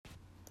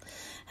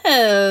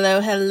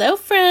Hello,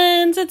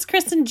 friends. It's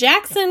Kristen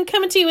Jackson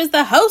coming to you as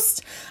the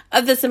host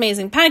of this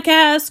amazing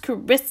podcast,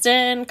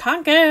 Kristen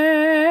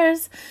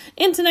Conquers.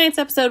 In tonight's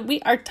episode,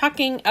 we are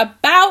talking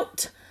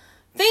about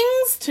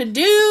things to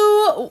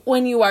do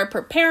when you are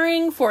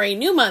preparing for a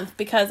new month,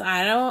 because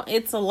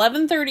it's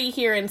 11:30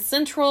 here in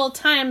Central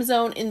Time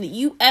Zone in the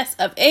US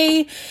of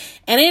A,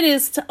 and it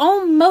is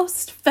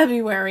almost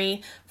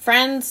February,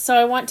 friends. So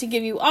I want to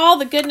give you all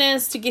the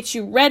goodness to get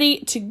you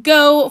ready to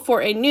go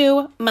for a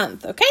new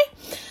month, okay?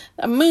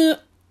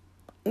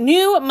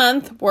 New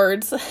month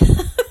words.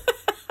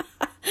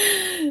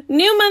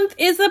 New month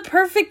is the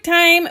perfect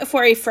time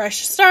for a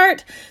fresh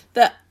start.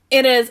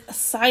 It is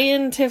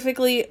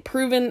scientifically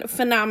proven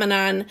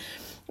phenomenon.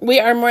 We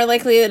are more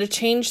likely to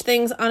change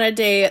things on a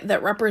day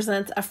that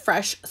represents a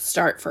fresh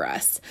start for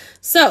us.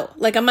 So,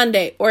 like a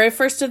Monday, or a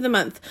first of the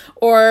month,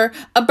 or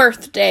a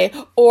birthday,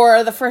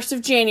 or the 1st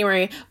of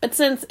January. But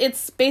since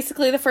it's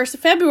basically the 1st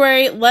of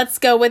February, let's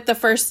go with the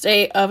first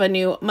day of a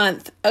new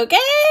month, okay?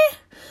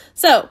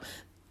 So,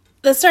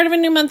 the start of a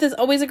new month is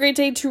always a great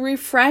day to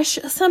refresh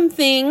some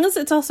things.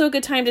 It's also a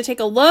good time to take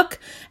a look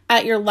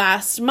at your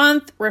last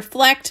month,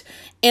 reflect,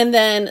 and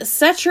then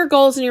set your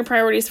goals and your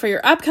priorities for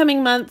your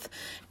upcoming month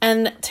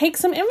and take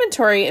some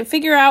inventory and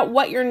figure out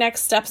what your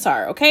next steps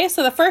are, okay?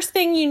 So the first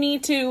thing you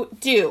need to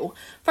do,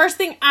 first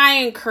thing I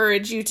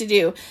encourage you to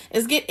do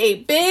is get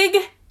a big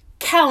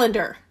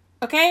calendar,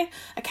 okay?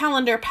 A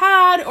calendar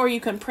pad, or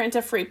you can print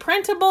a free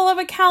printable of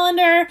a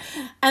calendar.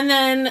 And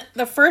then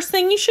the first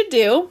thing you should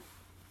do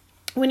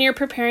when you're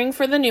preparing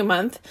for the new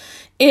month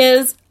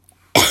is,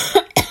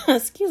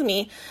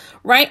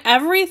 write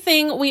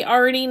everything we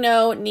already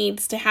know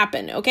needs to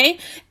happen, okay?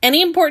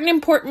 Any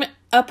important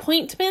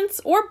appointments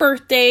or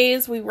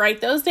birthdays, we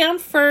write those down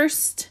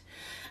first,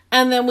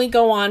 and then we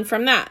go on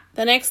from that.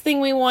 The next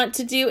thing we want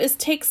to do is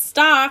take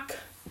stock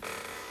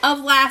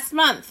of last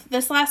month.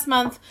 This last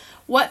month,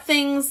 what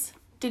things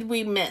did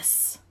we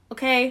miss,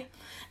 okay?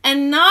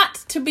 And not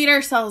to beat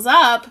ourselves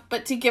up,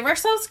 but to give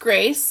ourselves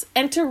grace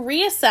and to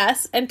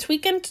reassess and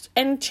tweak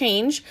and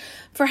change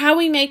for how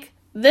we make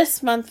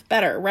this month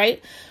better,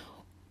 right?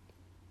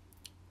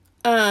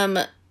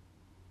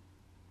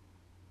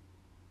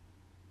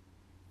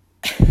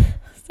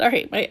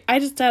 Sorry, I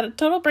just had a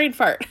total brain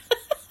fart.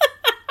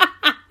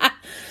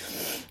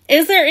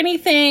 Is there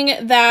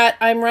anything that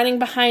I'm running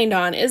behind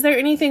on? Is there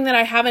anything that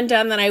I haven't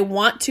done that I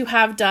want to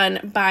have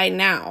done by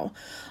now?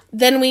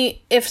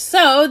 If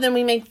so,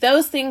 we make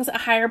those things a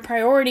higher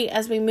priority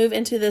as we move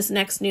into this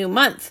next new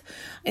month.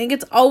 I think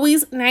it's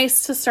always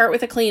nice to start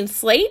with a clean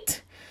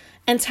slate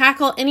and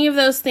tackle any of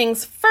those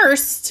things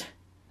first,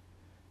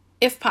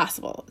 if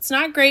possible. It's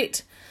not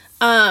great.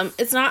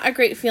 It's not a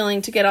great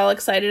feeling to get all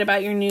excited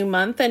about your new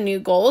month and new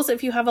goals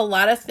if you have a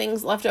lot of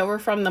things left over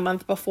from the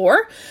month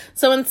before.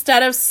 So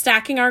instead of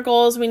stacking our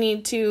goals, we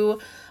need to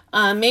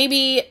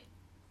maybe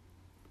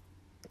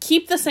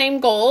keep the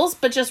same goals,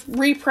 but just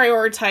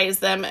reprioritize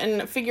them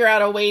and figure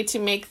out a way to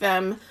make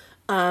them,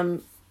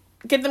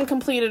 get them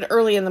completed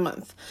early in the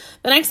month.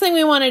 The next thing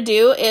we want to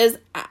do is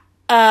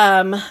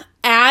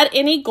add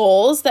any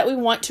goals that we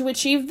want to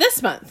achieve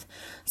this month.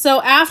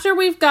 So after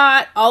we've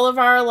got all of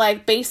our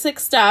basic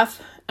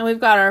stuff and we've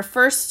got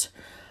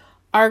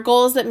our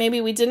goals that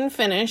maybe we didn't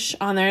finish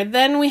on there,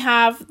 then we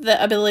have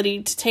the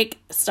ability to take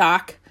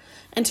stock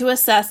and to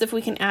assess if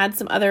we can add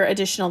some other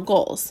additional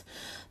goals.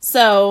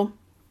 So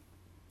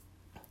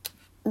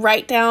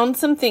write down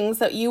some things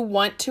that you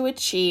want to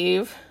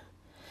achieve,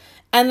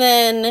 and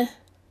then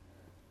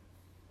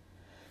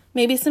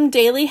maybe some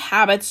daily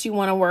habits you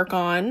want to work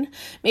on,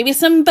 maybe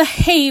some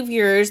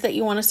behaviors that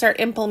you want to start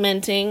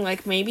implementing,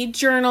 like maybe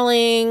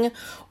journaling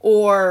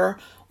or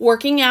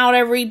working out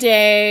every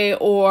day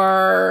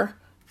or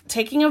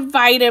taking a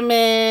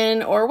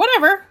vitamin or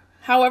whatever,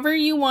 however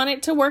you want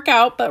it to work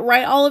out, but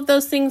write all of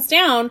those things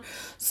down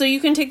so you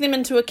can take them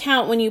into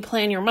account when you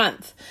plan your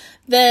month.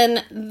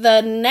 Then the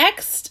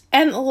next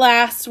and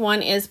last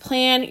one is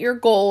plan your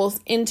goals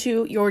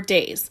into your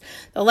days.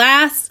 The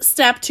last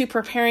step to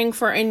preparing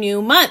for a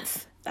new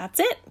month. That's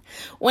it.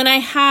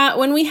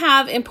 When we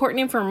have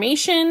important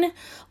information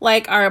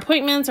like our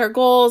appointments, our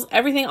goals,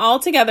 everything all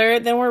together,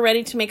 then we're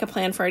ready to make a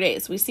plan for our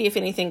days. We see if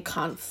anything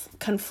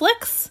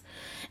conflicts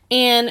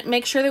and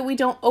make sure that we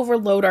don't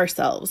overload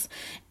ourselves.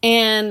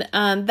 And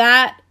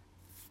that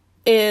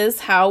is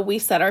how we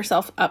set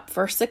ourselves up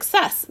for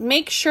success.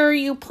 Make sure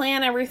you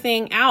plan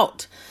everything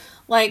out.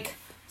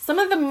 Some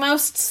of the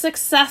most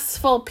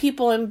successful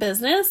people in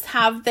business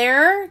have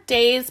their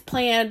days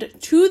planned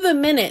to the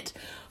minute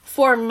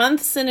for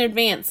months in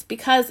advance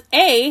because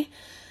A,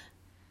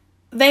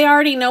 they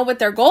already know what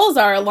their goals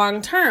are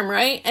long term,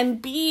 right?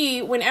 And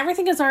B, when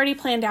everything is already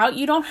planned out,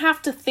 you don't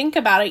have to think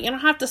about it. You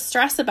don't have to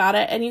stress about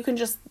it, and you can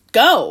just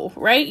go,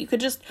 right? You could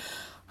just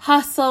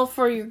hustle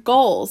for your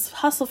goals,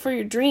 hustle for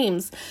your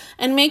dreams,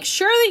 and make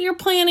sure that you're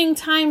planning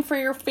time for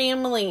your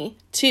family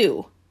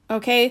too,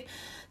 okay?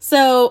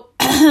 So,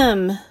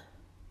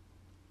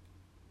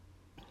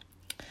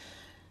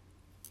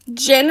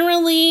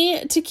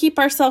 generally, to keep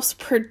ourselves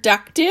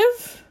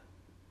productive,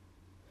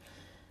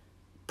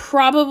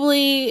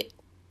 probably,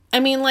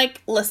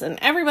 listen,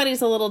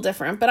 everybody's a little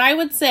different, but I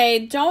would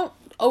say don't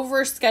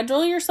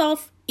overschedule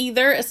yourself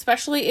either,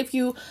 especially if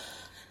you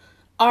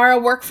are a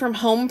work from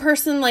home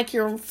person, like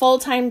your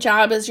full-time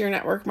job is your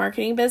network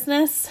marketing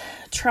business.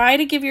 Try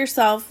to give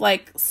yourself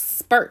like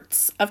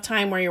spurts of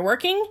time where you're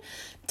working,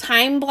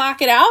 time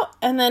block it out,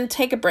 and then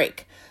take a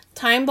break.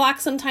 Time block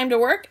some time to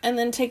work and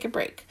then take a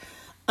break.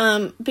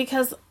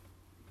 Because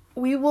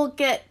we will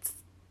get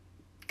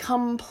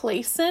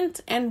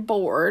complacent and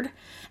bored,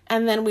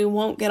 and then we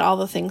won't get all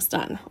the things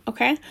done.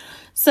 Okay.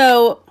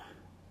 So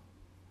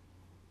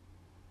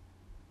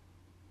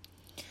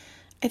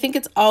I think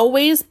it's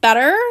always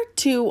better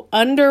to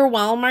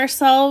underwhelm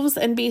ourselves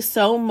and be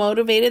so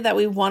motivated that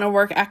we want to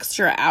work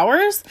extra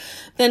hours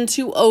than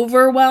to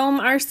overwhelm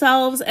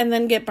ourselves and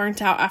then get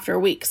burnt out after a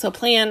week. So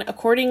plan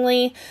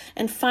accordingly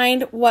and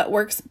find what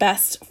works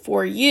best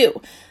for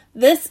you.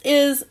 This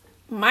is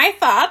my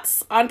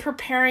thoughts on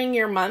preparing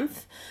your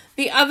month.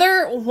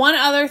 One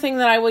other thing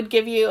that I would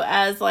give you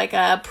as like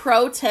a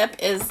pro tip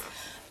is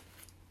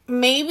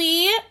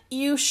maybe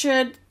you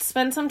should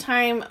spend some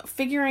time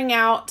figuring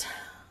out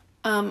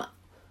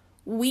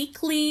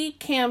weekly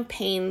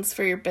campaigns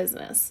for your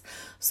business.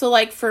 So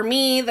like for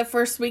me, the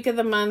first week of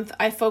the month,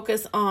 I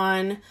focus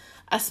on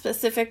a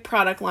specific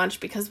product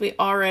launch because we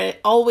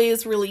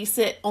always release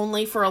it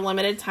only for a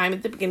limited time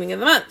at the beginning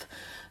of the month.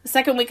 The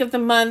second week of the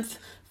month,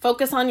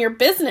 focus on your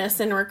business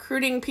and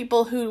recruiting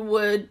people who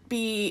would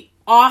be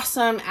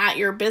awesome at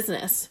your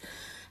business.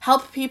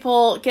 Help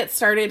people get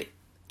started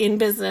in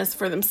business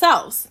for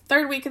themselves.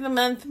 Third week of the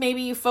month,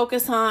 maybe you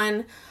focus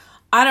on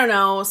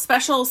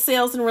special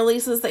sales and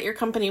releases that your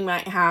company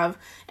might have.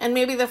 And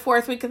maybe the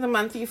fourth week of the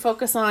month, you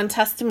focus on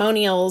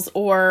testimonials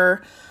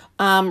or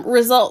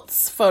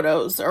results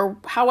photos or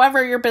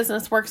however your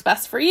business works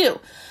best for you.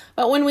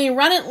 But when we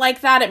run it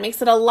like that, it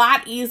makes it a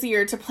lot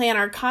easier to plan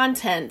our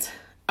content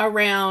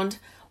around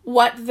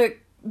what the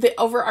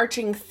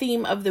overarching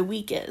theme of the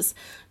week is.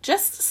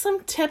 Just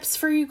some tips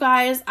for you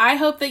guys. I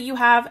hope that you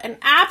have an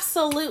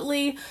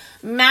absolutely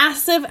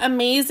massive,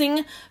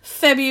 amazing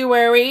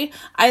February.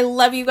 I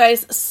love you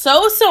guys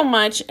so, so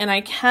much, and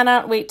I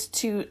cannot wait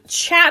to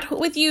chat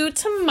with you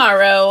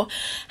tomorrow.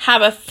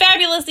 Have a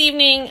fabulous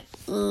evening.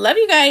 Love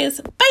you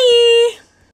guys. Bye.